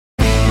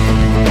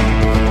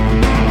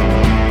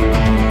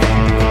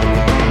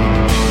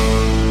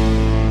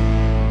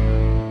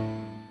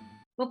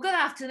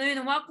afternoon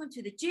and welcome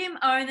to the Gym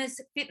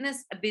Owners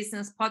Fitness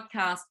Business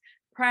Podcast,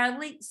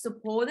 proudly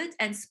supported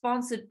and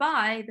sponsored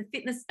by the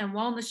Fitness and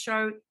Wellness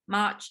Show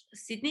March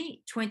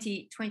Sydney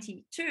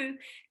 2022,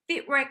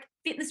 FitRec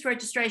Fitness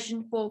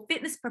Registration for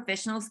Fitness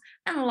Professionals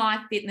and Life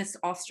Fitness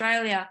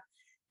Australia.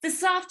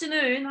 This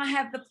afternoon, I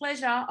have the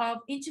pleasure of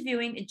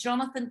interviewing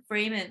Jonathan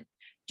Freeman.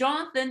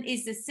 Jonathan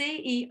is the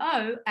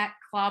CEO at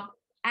Club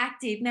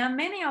Active. Now,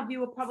 many of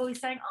you are probably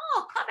saying,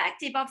 oh, Club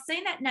Active, I've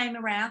seen that name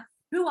around.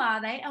 Who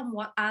are they and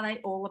what are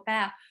they all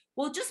about?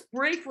 Well, just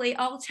briefly,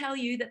 I'll tell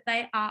you that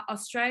they are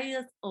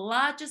Australia's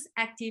largest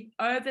active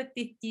over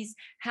 50s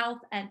health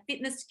and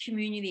fitness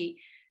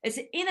community. It's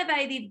an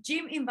innovative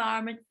gym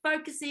environment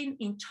focusing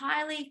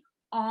entirely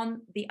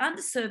on the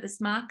underserviced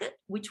market,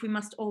 which we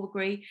must all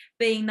agree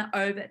being the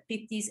over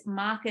 50s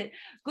market.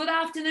 Good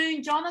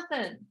afternoon,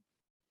 Jonathan.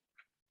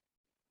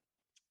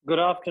 Good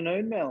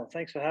afternoon, Mel.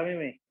 Thanks for having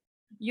me.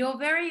 You're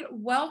very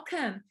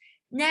welcome.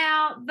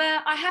 Now,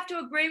 I have to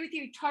agree with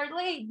you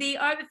totally. The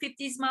over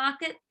 50s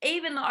market,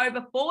 even the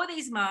over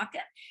 40s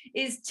market,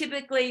 is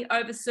typically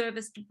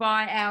overserviced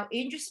by our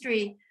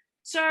industry.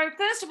 So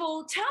first of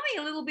all, tell me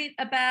a little bit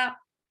about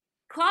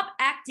Club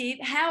Active,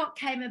 how it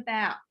came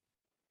about.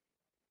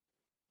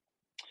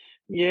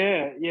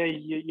 Yeah,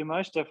 you're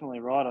most definitely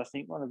right. I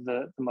think one of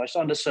the most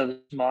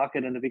underserviced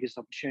market and the biggest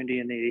opportunity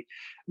in the,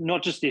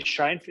 not just the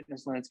Australian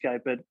fitness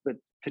landscape, but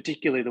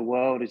particularly the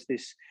world, is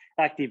this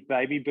active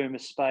baby boomer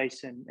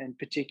space and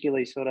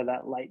particularly sort of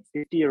that late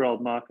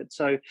 50-year-old market.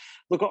 So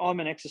look,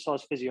 I'm an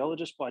exercise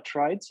physiologist by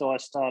trade. So I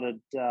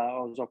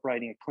was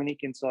operating a clinic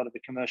inside of a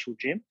commercial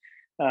gym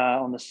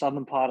on the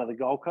southern part of the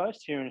Gold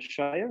Coast here in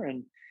Australia.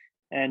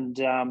 And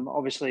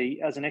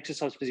obviously, as an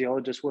exercise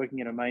physiologist working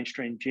in a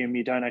mainstream gym,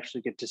 you don't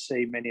actually get to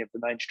see many of the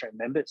mainstream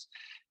members.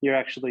 You're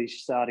actually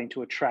starting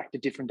to attract a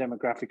different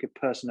demographic of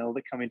personnel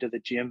that come into the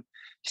gym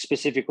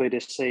specifically to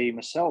see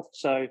myself.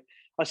 So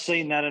I've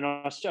seen that, and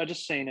I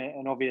just seen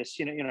an obvious,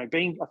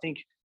 being, I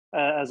think,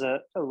 as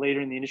a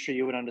leader in the industry,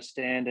 you would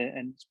understand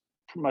and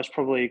most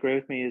probably agree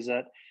with me, is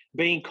that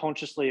being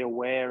consciously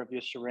aware of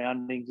your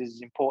surroundings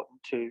is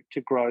important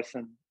to growth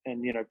and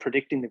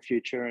predicting the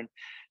future.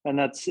 And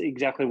that's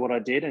exactly what I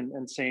did,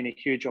 and seeing a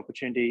huge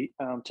opportunity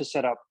to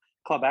set up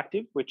Club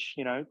Active, which,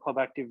 Club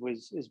Active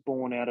is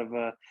born out of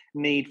a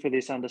need for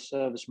this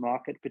underserviced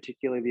market,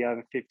 particularly the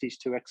over 50s,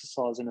 to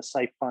exercise in a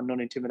safe, fun,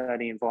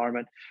 non-intimidating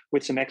environment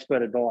with some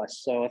expert advice.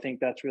 So I think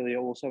that's really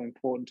also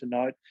important to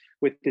note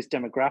with this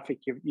demographic.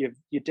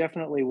 You're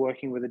definitely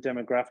working with a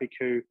demographic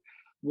who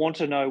want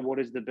to know what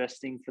is the best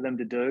thing for them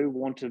to do,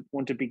 want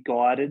to be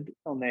guided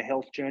on their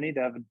health journey.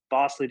 They have a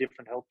vastly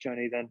different health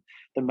journey than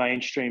the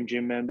mainstream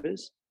gym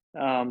members.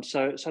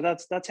 So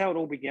that's how it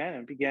all began.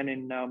 It began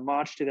in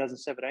March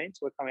 2017.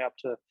 So we're coming up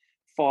to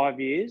 5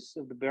 years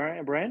of the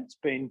brand. It's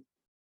been,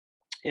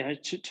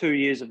 2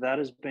 years of that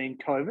has been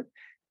COVID.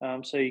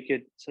 So you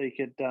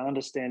could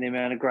understand the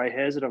amount of grey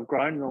hairs that I've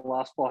grown in the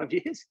last 5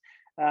 years.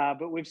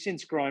 But we've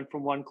since grown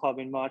from one club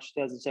in March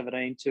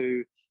 2017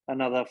 to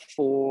another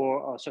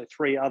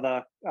three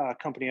other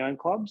company-owned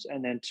clubs,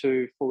 and then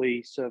 2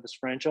 fully service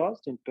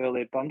franchised in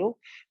Burleigh Bundall.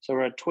 So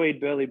we're at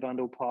Tweed, Burleigh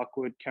Bundall,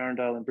 Parkwood,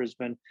 Carindale in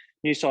Brisbane,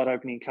 new site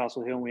opening in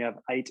Castle Hill, and we have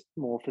 8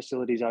 more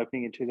facilities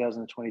opening in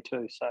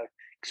 2022. So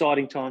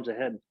exciting times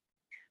ahead.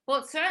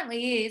 Well, it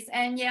certainly is.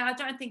 And yeah, I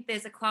don't think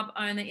there's a club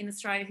owner in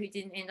Australia who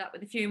didn't end up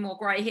with a few more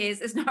grey hairs.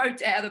 There's no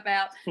doubt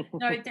about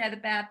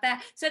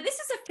that. So this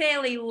is a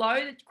fairly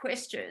loaded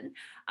question.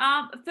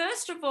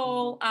 First of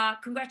all,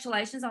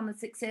 congratulations on the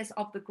success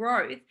of the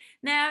growth.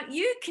 Now,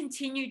 you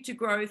continued to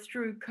grow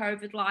through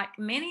COVID like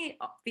many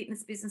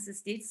fitness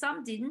businesses did.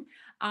 Some didn't,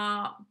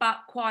 but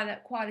quite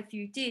a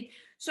few did.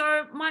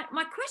 So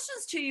my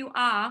questions to you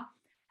are,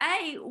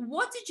 A,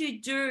 what did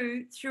you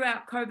do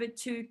throughout COVID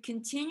to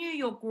continue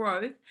your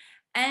growth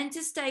and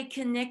to stay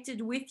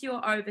connected with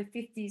your over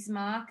 50s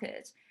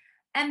market?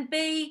 And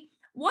B,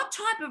 what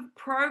type of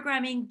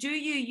programming do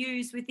you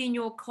use within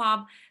your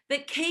club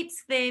that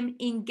keeps them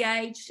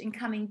engaged and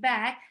coming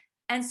back?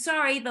 And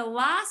sorry, the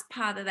last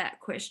part of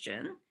that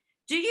question,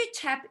 do you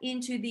tap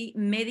into the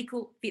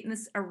medical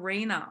fitness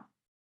arena?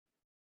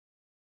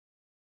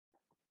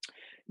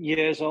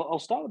 Yes, I'll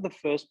start with the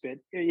first bit.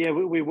 Yeah,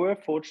 we were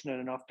fortunate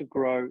enough to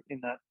grow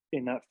in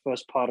that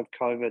first part of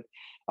COVID,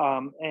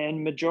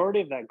 and majority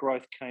of that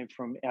growth came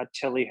from our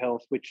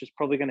telehealth, which is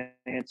probably going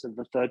to answer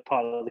the third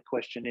part of the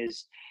question.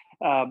 Is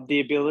the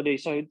ability.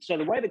 So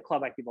the way that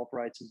Club Active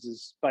operates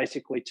is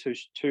basically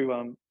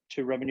two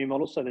revenue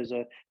models. So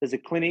there's a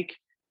clinic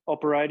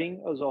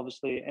operating, as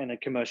obviously, and a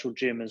commercial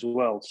gym as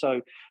well.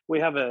 So we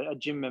have a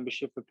gym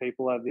membership for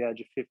people over the age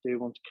of 50 who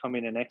want to come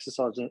in and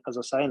exercise, as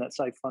I say, in that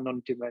safe, fun,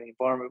 non-intimidating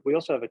environment. We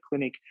also have a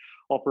clinic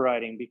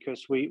operating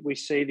because we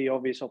see the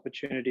obvious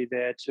opportunity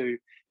there to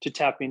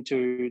tap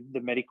into the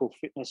medical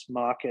fitness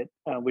market,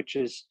 which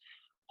is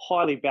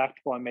highly backed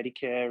by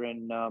Medicare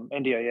and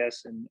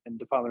NDIS and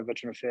Department of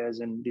Veteran Affairs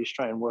and the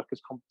Australian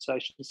Workers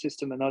Compensation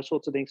System and those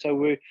sorts of things.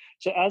 So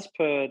as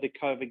per the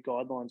COVID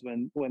guidelines,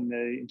 when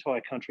the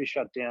entire country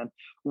shut down,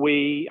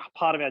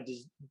 part of our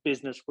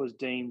business was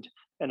deemed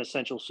an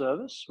essential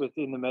service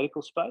within the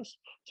medical space.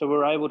 So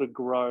we're able to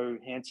grow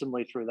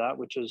handsomely through that,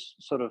 which has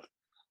sort of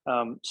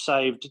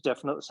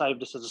definitely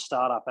saved us as a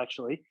startup,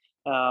 actually.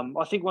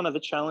 I think one of the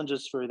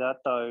challenges through that,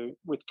 though,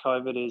 with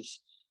COVID is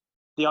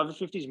the over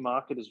 50s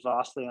market is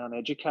vastly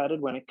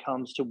uneducated when it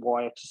comes to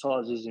why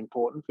exercise is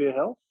important for your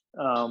health.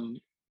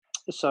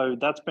 So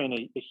that's been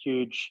a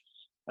huge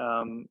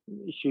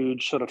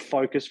sort of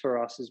focus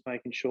for us, is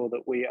making sure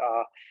that we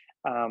are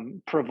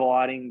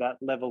providing that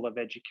level of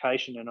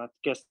education. And I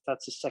guess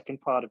that's the second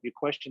part of your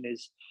question,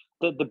 is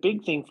the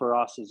big thing for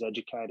us is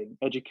educating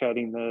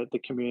the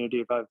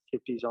community of over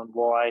 50s on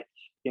why,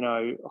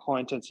 high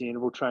intensity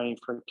interval training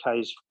for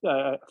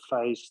a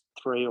phase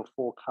 3 or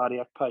 4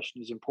 cardiac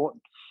patient is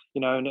important.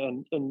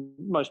 And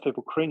most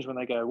people cringe when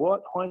they go,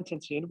 "What? High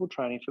intensity interval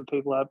training for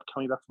people that are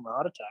coming back from a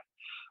heart attack?"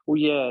 Well,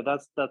 yeah,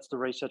 that's the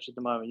research at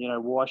the moment.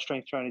 Why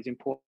strength training is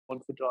important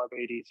for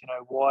diabetes.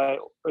 Why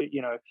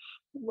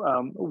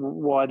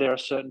there are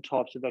certain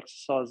types of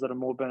exercise that are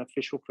more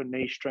beneficial for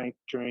knee strength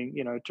during,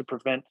 to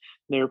prevent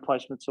knee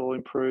replacements or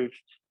improve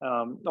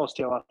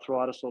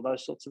osteoarthritis or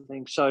those sorts of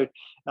things. So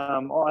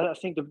I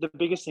think the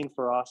biggest thing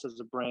for us as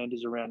a brand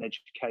is around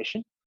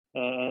education.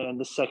 And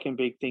the second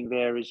big thing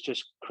there is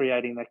just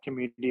creating that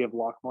community of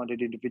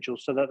like-minded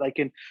individuals so that they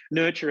can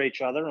nurture each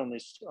other on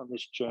this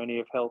journey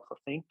of health, I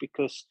think,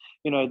 because,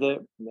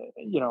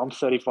 I'm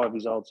 35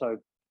 years old, so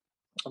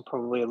I'm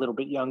probably a little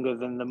bit younger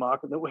than the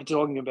market that we're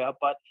talking about.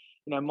 But,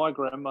 my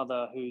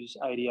grandmother, who's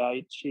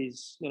 88,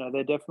 she's,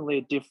 they're definitely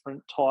a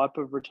different type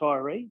of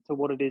retiree to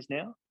what it is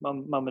now.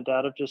 Mum and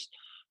dad have just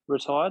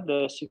retired.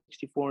 They're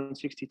 64 and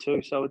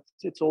 62. So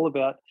it's all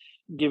about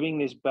giving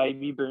this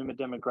baby boomer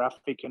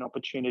demographic an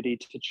opportunity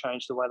to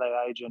change the way they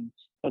age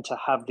and to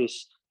have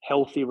this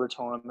healthy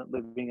retirement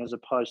living, as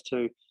opposed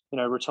to,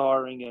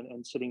 retiring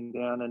and sitting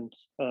down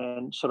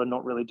and sort of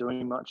not really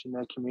doing much in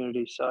their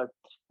community. So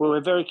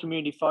we're very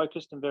community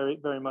focused and very,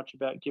 very much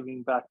about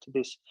giving back to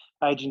this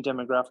aging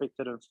demographic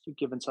that have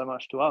given so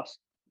much to us.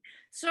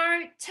 So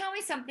tell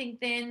me something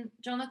then,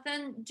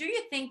 Jonathan. Do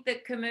you think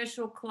that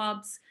commercial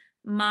clubs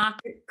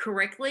market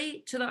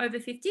correctly to the over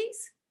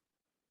 50s?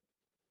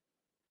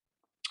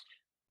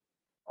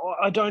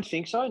 I don't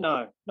think so.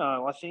 No.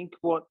 I think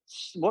what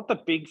the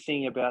big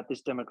thing about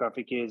this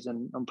demographic is,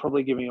 and I'm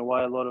probably giving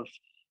away a lot of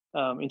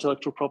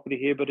intellectual property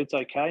here, but it's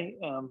okay.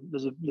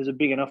 There's a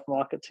big enough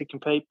market to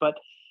compete. But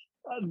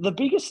the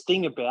biggest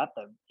thing about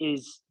them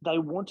is they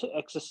want to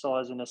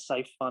exercise in a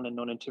safe, fun, and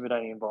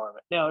non-intimidating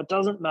environment. Now, it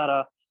doesn't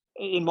matter,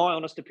 in my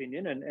honest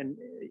opinion, and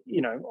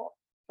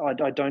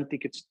I don't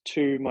think it's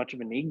too much of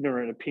an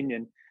ignorant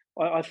opinion.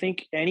 I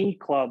think any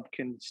club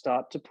can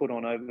start to put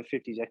on over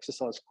 50s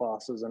exercise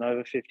classes and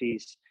over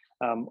 50s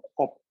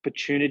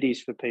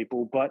opportunities for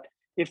people. But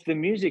if the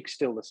music's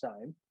still the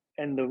same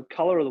and the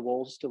colour of the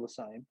walls is still the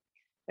same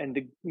and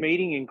the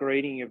meeting and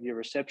greeting of your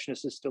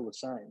receptionist is still the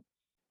same,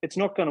 it's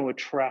not going to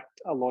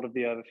attract a lot of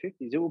the over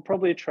 50s. It will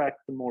probably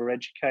attract the more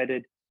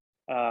educated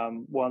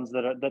ones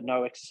that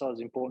know exercise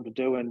is important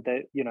to do, and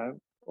that,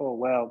 oh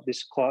wow,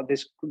 this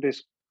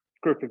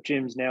group of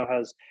gyms now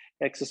has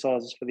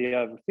exercises for the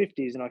over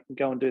 50s, and I can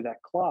go and do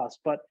that class.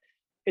 But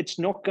it's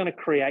not going to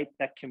create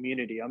that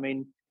community. I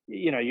mean,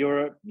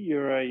 you're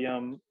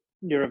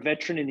a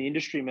veteran in the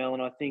industry, Mel,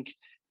 and I think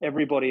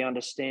everybody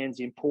understands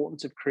the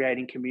importance of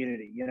creating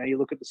community. You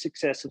look at the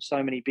success of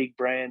so many big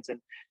brands,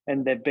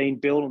 and they've been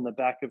built on the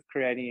back of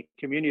creating a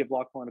community of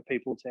like-minded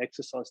people to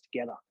exercise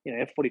together.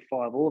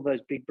 F45, all of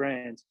those big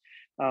brands,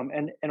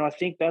 and I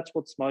think that's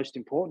what's most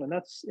important. And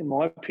that's, in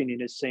my opinion,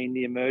 has seen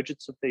the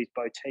emergence of these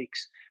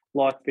boutiques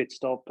like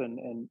Fitstop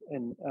and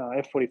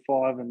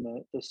F45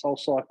 and the Soul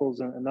Cycles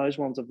and those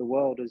ones of the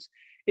world. Is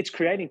it's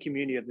creating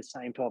community of the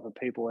same type of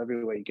people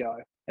everywhere you go.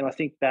 And I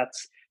think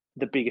that's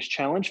the biggest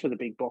challenge for the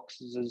big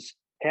boxes, is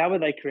how are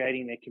they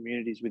creating their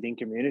communities within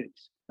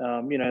communities?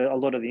 A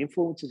lot of the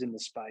influencers in the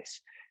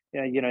space,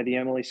 the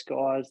Emily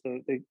Skies,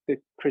 the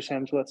Chris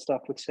Hemsworth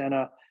stuff with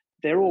Senna,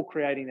 they're all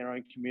creating their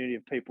own community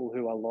of people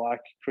who are like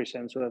Chris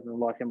Hemsworth and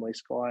like Emily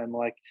Sky and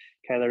like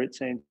Kayla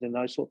Ritson and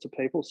those sorts of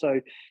people. So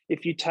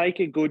if you take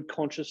a good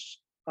conscious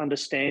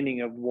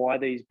understanding of why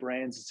these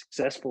brands are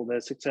successful,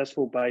 they're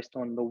successful based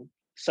on the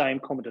same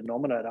common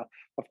denominator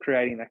of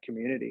creating that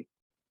community.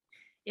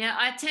 Yeah,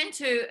 I tend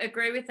to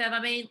agree with that. I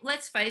mean,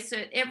 let's face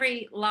it,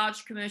 every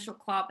large commercial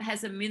club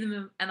has a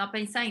minimum, and I've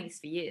been saying this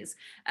for years,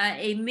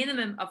 a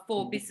minimum of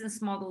 4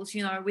 business models,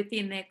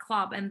 within their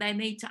club, and they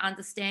need to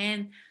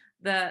understand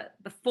the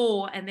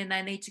 4, and then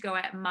they need to go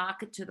out and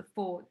market to the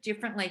 4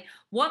 differently.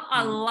 What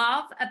I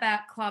love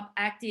about Club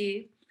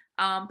Active,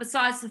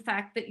 besides the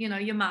fact that,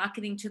 you're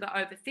marketing to the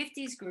over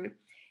 50s group,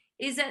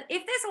 is that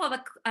if there's a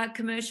lot of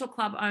commercial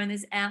club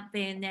owners out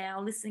there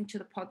now listening to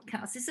the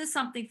podcast, this is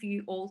something for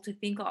you all to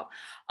think of.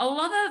 A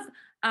lot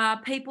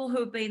of people who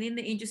have been in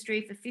the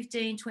industry for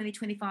 15, 20,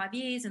 25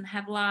 years and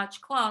have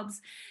large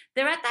clubs,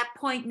 they're at that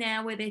point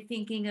now where they're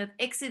thinking of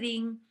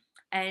exiting,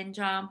 and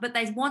but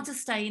they want to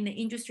stay in the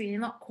industry. They're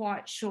not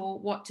quite sure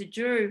what to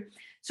do.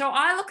 So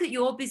I look at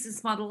your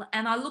business model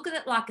and I look at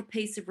it like a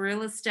piece of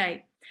real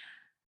estate.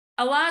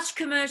 A large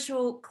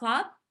commercial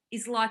club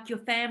is like your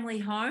family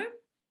home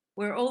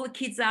where all the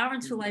kids are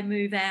until they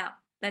move out.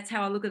 That's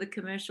how I look at the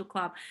commercial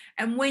club.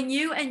 And when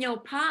you and your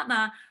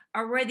partner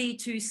are ready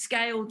to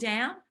scale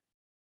down,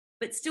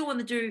 but still want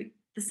to do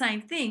the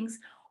same things,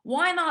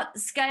 why not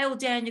scale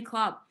down your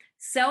club,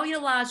 sell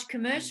your large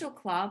commercial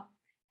club,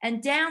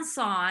 and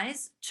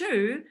downsize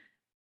to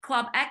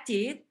Club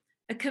Active,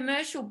 a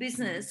commercial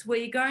business where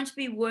you're going to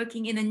be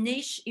working in a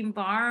niche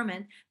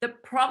environment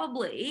that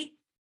probably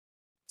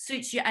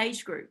suits your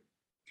age group.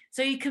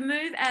 So you can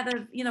move out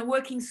of,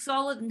 working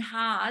solid and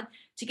hard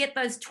to get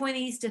those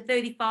 20s to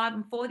 35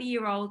 and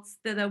 40-year-olds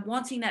that are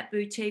wanting that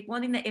boutique,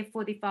 wanting the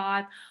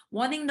F45,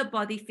 wanting the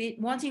body fit,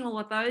 wanting all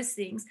of those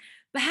things,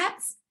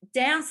 perhaps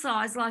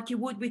downsize like you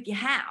would with your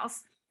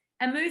house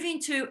and move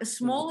into a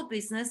smaller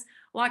business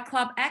like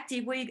Club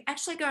Active, where you're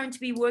actually going to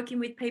be working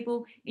with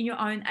people in your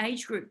own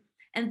age group.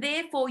 And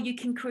therefore you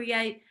can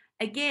create,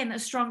 again, a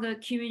stronger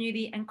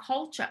community and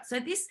culture. So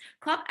this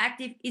Club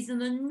Active is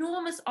an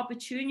enormous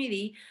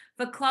opportunity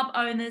for club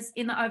owners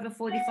in the over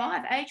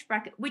 45 age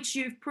bracket, which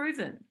you've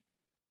proven.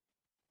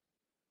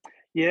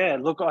 Yeah,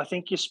 look, I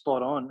think you're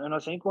spot on. And I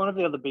think one of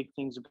the other big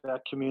things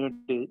about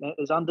community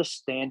is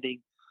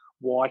understanding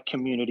why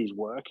communities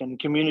work. And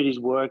communities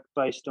work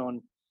based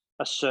on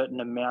a certain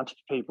amount of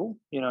people.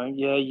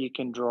 Yeah, you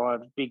can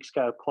drive big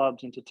scale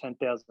clubs into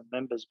 10,000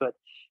 members, but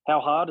how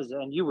hard is it?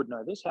 And you would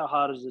know this, how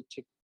hard is it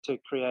to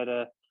create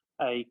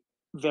a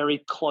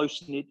very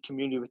close-knit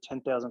community with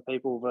 10,000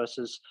 people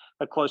versus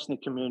a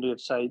close-knit community of,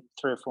 say,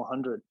 300 or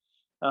 400?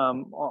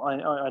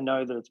 I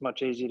know that it's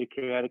much easier to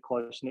create a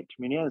close-knit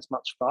community, and it's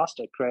much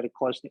faster to create a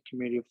close-knit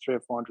community of 300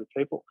 or 400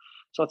 people.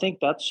 So I think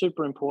that's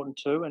super important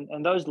too.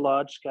 And those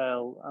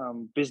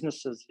large-scale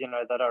businesses,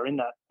 that are in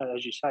that,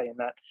 as you say, in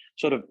that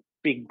sort of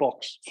big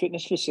box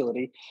fitness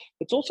facility,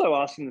 it's also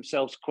asking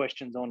themselves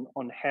questions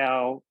on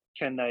how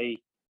can they,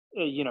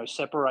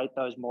 separate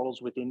those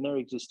models within their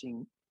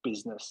existing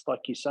business. Like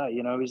you say,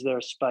 is there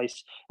a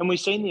space? And we've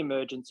seen the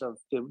emergence of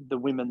the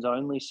women's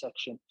only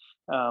section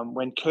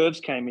when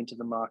Curves came into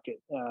the market,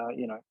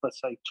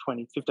 let's say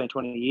 20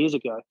 years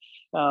ago,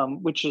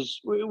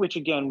 which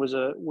again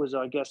was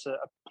I guess a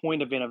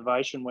point of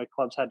innovation where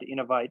clubs had to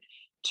innovate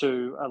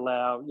to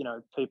allow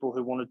people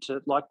who wanted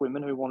to, like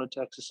women who wanted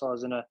to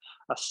exercise in a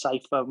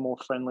safer, more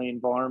friendly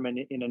environment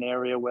in an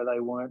area where they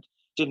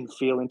didn't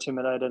feel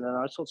intimidated and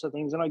those sorts of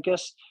things. And I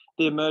guess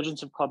the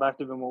emergence of Club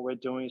Active and what we're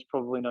doing is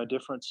probably no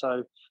different.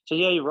 So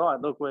yeah, you're right.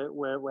 Look,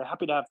 we're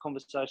happy to have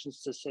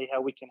conversations to see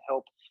how we can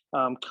help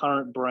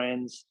current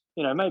brands,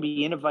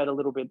 maybe innovate a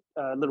little bit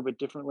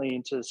differently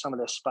into some of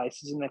their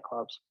spaces in their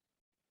clubs.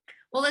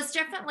 Well, there's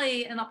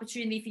definitely an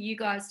opportunity for you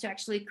guys to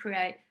actually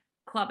create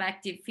Club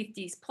Active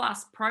 50s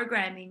plus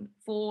programming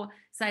for,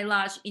 say,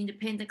 large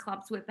independent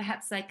clubs where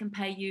perhaps they can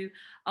pay you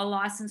a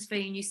license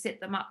fee and you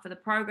set them up for the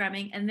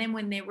programming. And then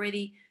when they're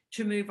ready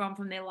to move on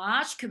from their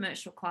large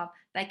commercial club,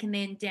 they can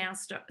then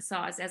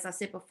downsize, as I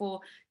said before,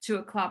 to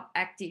a Club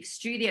Active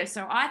studio.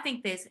 So I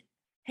think there's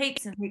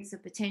heaps and heaps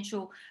of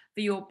potential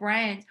for your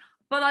brand.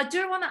 But I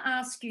do want to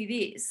ask you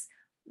this.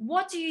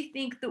 What do you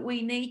think that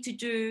we need to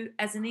do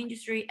as an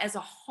industry as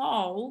a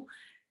whole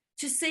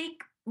to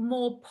seek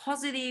more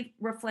positive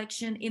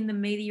reflection in the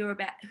media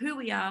about who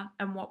we are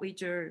and what we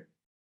do?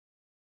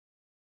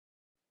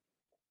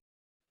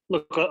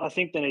 Look, I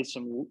think there needs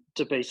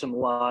to be some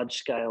large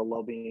scale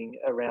lobbying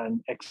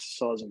around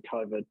exercise and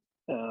COVID.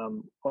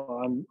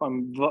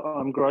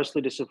 I'm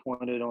grossly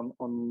disappointed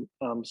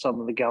on some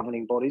of the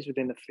governing bodies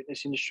within the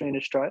fitness industry in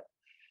Australia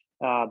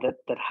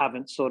that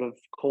haven't sort of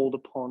called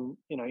upon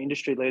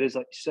industry leaders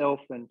like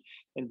yourself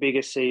and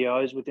bigger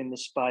CEOs within the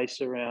space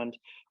around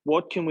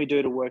what can we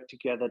do to work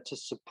together to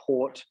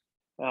support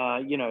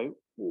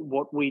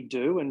what we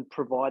do and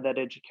provide that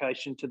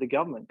education to the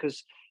government.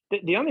 Because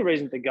the only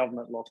reason the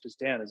government locked us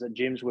down is that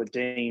gyms were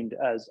deemed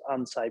as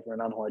unsafe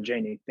and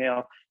unhygienic.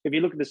 Now, if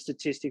you look at the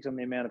statistics on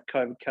the amount of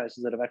COVID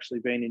cases that have actually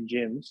been in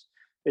gyms,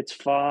 it's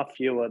far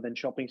fewer than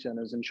shopping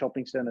centres, and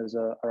shopping centres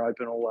are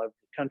open all over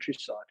the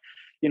countryside.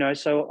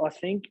 So I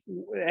think,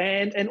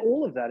 and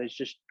all of that is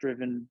just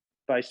driven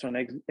based on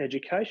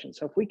education.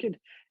 So if we could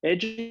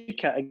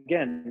educate,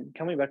 again,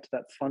 coming back to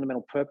that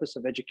fundamental purpose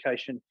of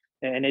education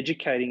and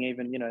educating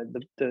even,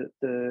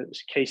 the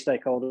key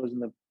stakeholders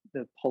and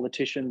the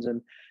politicians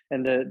and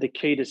the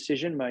key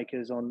decision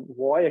makers on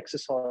why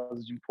exercise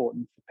is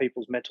important for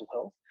people's mental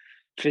health,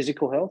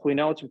 physical health. We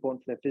know it's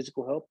important for their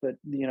physical health, but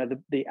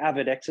the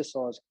avid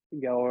exercise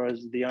goer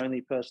is the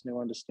only person who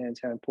understands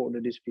how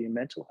important it is for your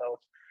mental health.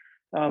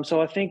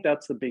 So I think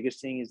that's the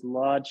biggest thing is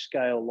large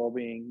scale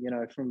lobbying,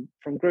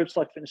 from groups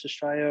like Fitness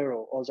Australia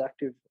or Oz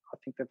Active I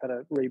think they've had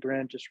a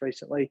rebrand just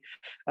recently.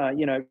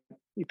 You know,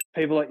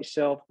 people like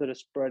yourself that are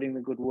spreading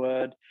the good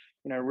word,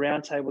 you know,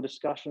 roundtable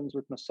discussions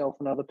with myself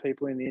and other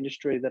people in the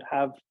industry that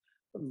have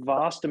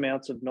vast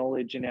amounts of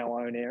knowledge in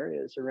our own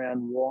areas around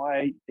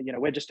why, you know,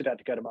 we're just about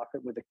to go to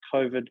market with a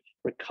COVID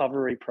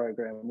recovery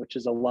program, which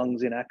is a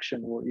lungs in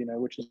action, or, you know,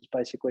 which is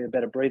basically a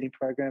better breathing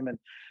program, and,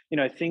 you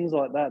know, things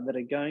like that that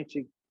are going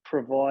to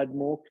provide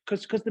more,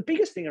 because the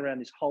biggest thing around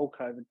this whole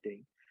COVID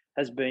thing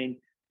has been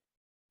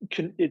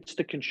it's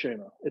the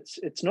consumer.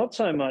 It's not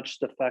so much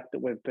the fact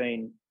that we've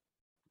been,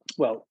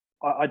 well,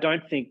 I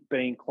don't think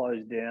being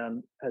closed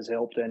down has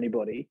helped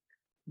anybody,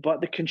 but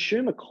the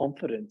consumer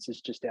confidence is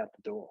just out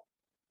the door.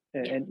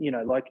 And you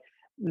know, like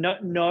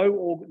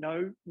no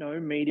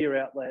media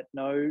outlet,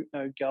 no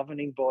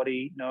governing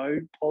body, no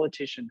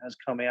politician has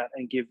come out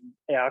and given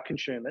our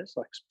consumers,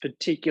 like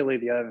particularly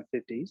the over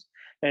 50s,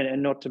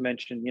 and not to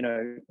mention, you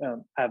know,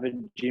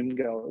 avid gym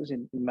goers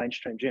in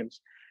mainstream gyms.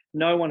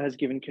 No one has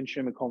given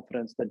consumer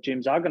confidence that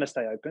gyms are going to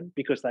stay open,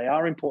 because they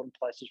are important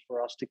places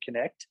for us to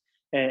connect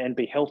and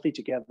be healthy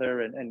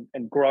together,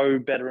 and grow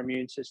better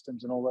immune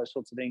systems and all those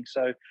sorts of things.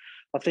 So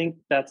I think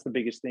that's the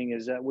biggest thing,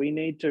 is that we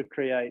need to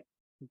create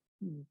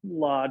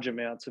large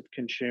amounts of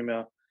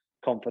consumer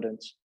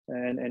confidence,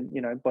 and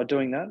you know, by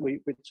doing that,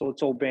 it's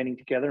all banding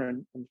together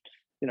and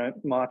you know,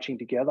 marching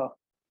together.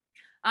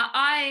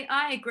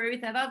 I agree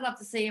with that. I'd love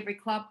to see every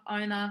club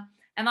owner,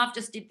 and I've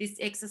just did this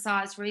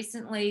exercise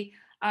recently,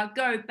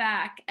 go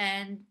back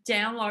and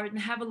download and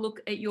have a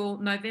look at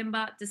your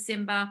November,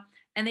 December,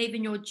 and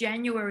even your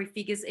January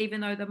figures,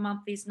 even though the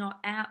month is not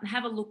out, and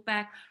have a look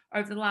back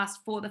over the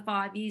last 4 to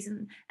 5 years,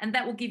 and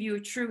that will give you a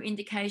true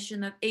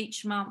indication of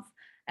each month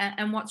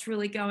and what's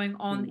really going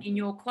on in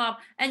your club.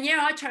 And yeah,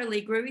 I totally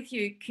agree with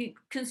you.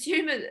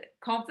 Consumer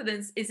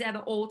confidence is at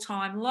an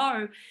all-time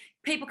low.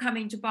 People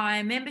coming to buy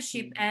a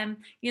membership, and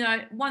you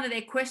know, one of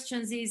their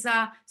questions is,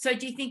 so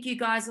do you think you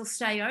guys will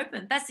stay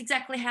open? That's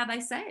exactly how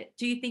they say it.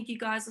 Do you think you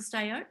guys will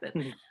stay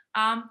open?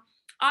 I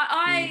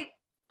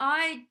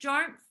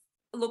don't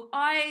look.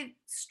 I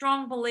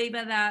strong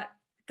believer that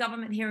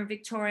government here in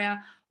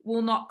Victoria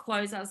will not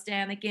close us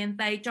down again.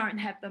 They don't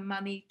have the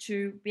money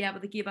to be able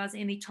to give us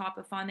any type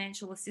of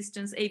financial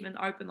assistance, even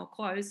open or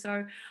close.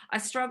 So I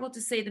struggle to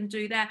see them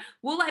do that.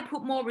 Will they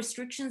put more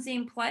restrictions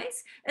in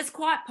place? It's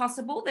quite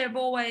possible. They've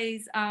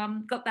always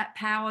got that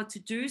power to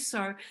do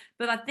so.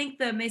 But I think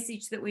the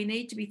message that we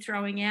need to be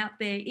throwing out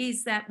there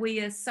is that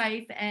we are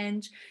safe,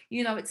 and,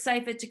 you know, it's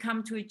safer to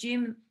come to a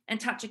gym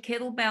and touch a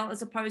kettlebell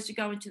as opposed to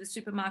going to the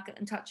supermarket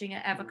and touching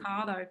an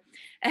avocado.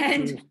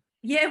 And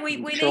yeah, we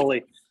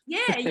need,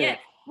 yeah.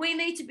 We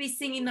need to be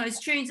singing those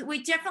tunes.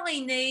 We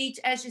definitely need,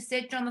 as you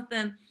said,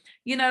 Jonathan,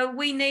 you know,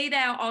 we need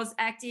our Oz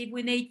Active,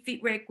 we need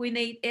FitRec, we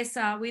need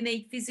SR, we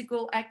need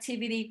Physical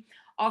Activity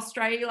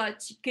Australia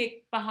to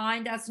get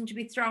behind us and to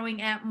be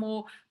throwing out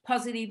more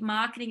positive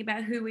marketing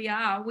about who we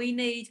are. We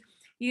need,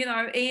 you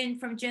know, Ian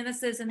from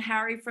Genesis and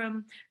Harry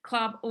from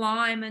Club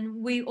Lime, and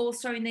we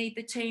also need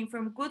the team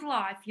from Good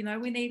Life. You know,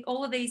 we need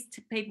all of these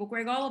people,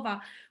 Greg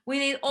Oliver. We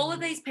need all of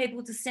these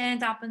people to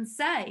stand up and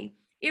say,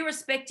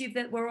 irrespective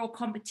that we're all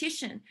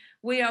competition,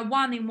 we are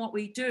one in what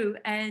we do,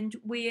 and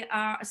we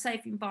are a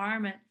safe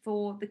environment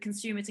for the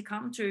consumer to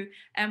come to,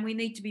 and we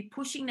need to be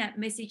pushing that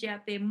message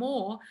out there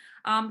more,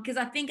 because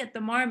I think at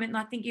the moment, and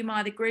I think you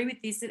might agree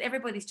with this, that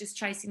everybody's just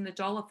chasing the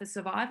dollar for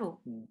survival.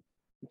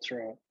 That's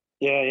right.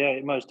 Yeah,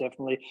 most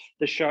definitely.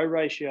 The show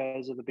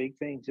ratios are the big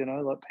things, you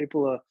know, like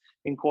people are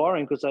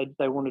inquiring because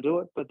they want to do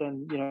it, but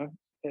then, you know,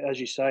 as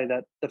you say,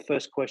 that the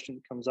first question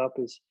that comes up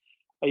is,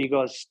 are you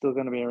guys still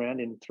going to be around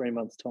in 3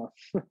 months' time?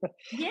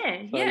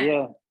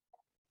 Yeah.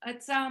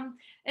 It's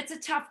a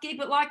tough gig,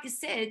 but like you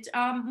said,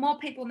 more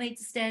people need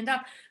to stand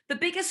up. The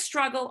biggest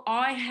struggle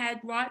I had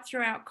right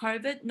throughout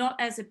COVID, not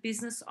as a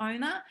business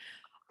owner,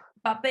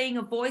 but being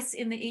a voice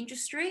in the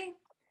industry,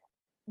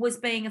 was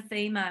being a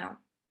female.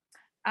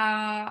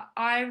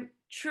 I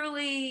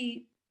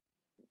truly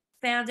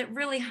found it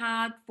really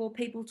hard for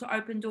people to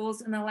open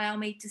doors and allow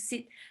me to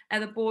sit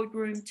at a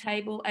boardroom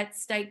table at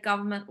state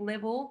government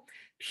level,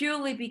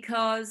 purely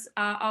because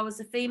I was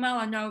a female.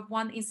 I know of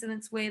one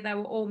incident where they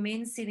were all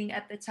men sitting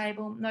at the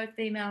table, no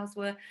females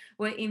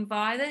were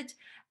invited.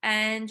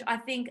 And I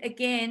think,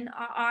 again,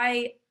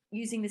 I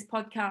using this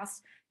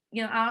podcast,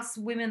 you know, ask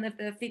women of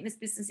the fitness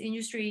business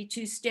industry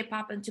to step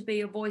up and to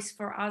be a voice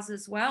for us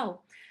as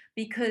well,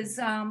 because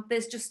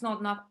there's just not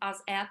enough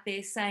us out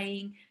there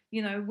saying,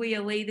 you know, we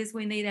are leaders,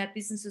 we need our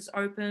businesses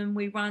open,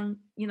 we run,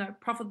 you know,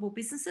 profitable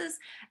businesses,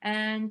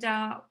 and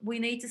we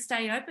need to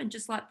stay open,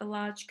 just like the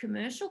large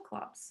commercial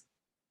clubs.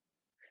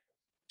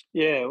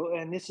 Yeah,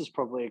 and this is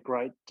probably a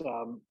great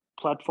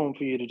platform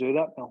for you to do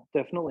that, Mel,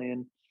 definitely.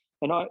 And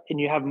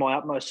you have my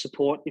utmost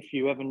support if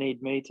you ever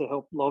need me to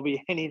help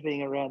lobby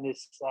anything around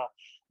this,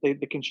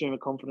 the consumer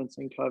confidence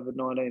in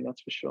COVID-19,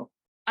 that's for sure.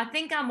 I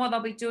think what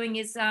I'll be doing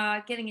is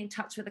getting in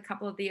touch with a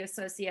couple of the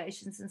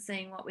associations and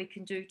seeing what we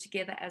can do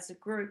together as a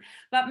group.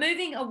 But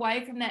moving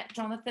away from that,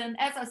 Jonathan,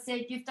 as I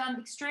said, you've done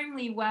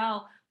extremely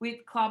well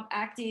with Club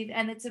Active,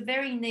 and it's a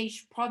very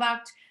niche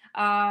product.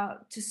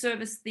 to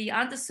service the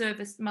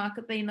underserviced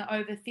market, being the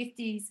over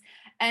 50s.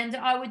 And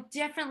I would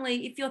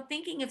definitely, if you're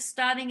thinking of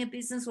starting a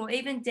business or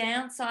even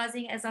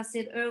downsizing, as I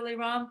said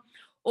earlier on,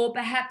 or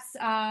perhaps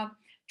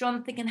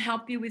Jonathan can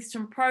help you with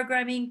some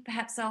programming.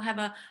 Perhaps they'll have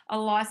a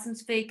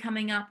license fee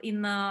coming up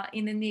in the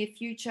near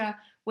future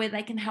where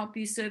they can help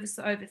you service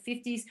the over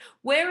 50s.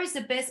 Where is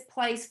the best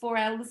place for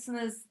our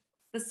listeners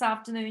this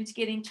afternoon to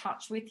get in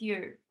touch with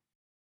you?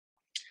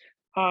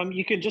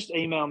 You can just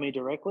email me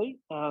directly,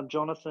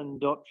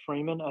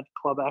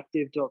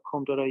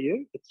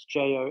 jonathan.freeman@clubactive.com.au. It's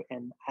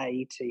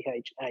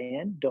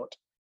JONATHAN.Freeman,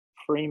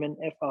 FREEMAN,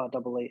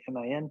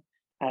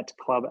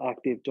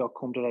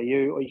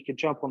 @clubactive.com.au, or you can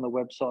jump on the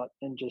website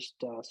and just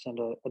send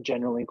a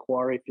general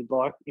inquiry if you'd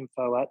like,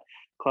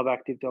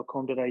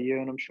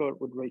 info@clubactive.com.au, and I'm sure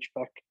it would reach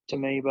back to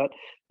me. But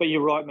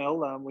you're right,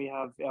 Mel. We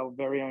have our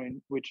very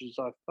own, which is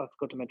I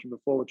forgot to mention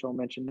before, which I'll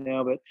mention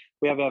now, but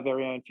we have our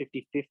very own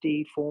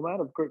 50-50 format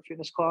of group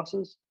fitness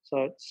classes.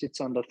 So it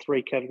sits under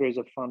 3 categories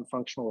of fun,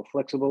 functional, or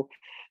flexible.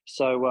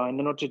 So in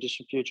the not too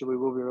distant future, we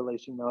will be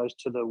releasing those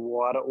to the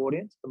wider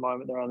audience. At the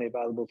moment, they're only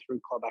available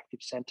through Club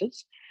Active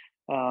centres.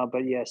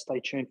 But yeah, stay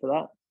tuned for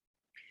that.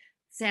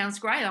 Sounds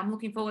great. I'm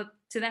looking forward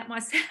to that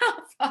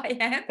myself. I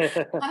am.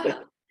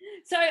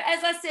 So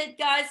as I said,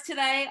 guys,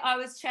 today I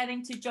was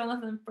chatting to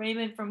Jonathan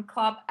Freeman from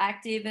Club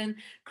Active, and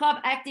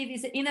Club Active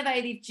is an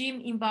innovative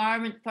gym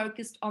environment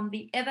focused on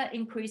the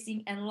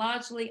ever-increasing and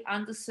largely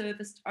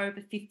underserviced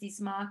over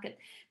 50s market.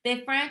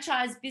 Their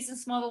franchise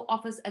business model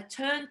offers a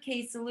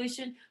turnkey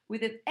solution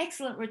with an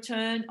excellent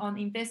return on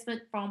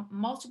investment from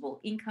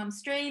multiple income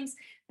streams,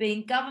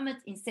 being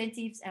government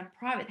incentives and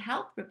private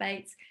health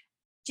rebates,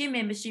 gym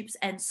memberships,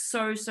 and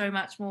so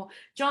much more.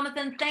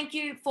 Jonathan, thank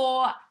you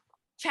for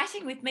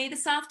chatting with me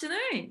this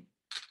afternoon.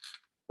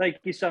 Thank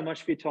you so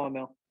much for your time,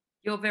 Mel.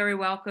 You're very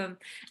welcome.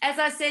 As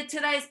I said,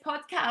 today's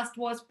podcast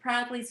was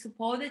proudly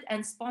supported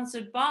and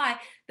sponsored by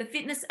the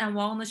Fitness and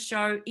Wellness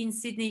Show in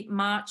Sydney,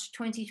 March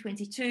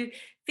 2022,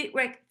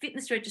 FitRec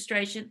Fitness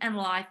Registration and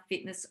Life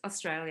Fitness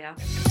Australia.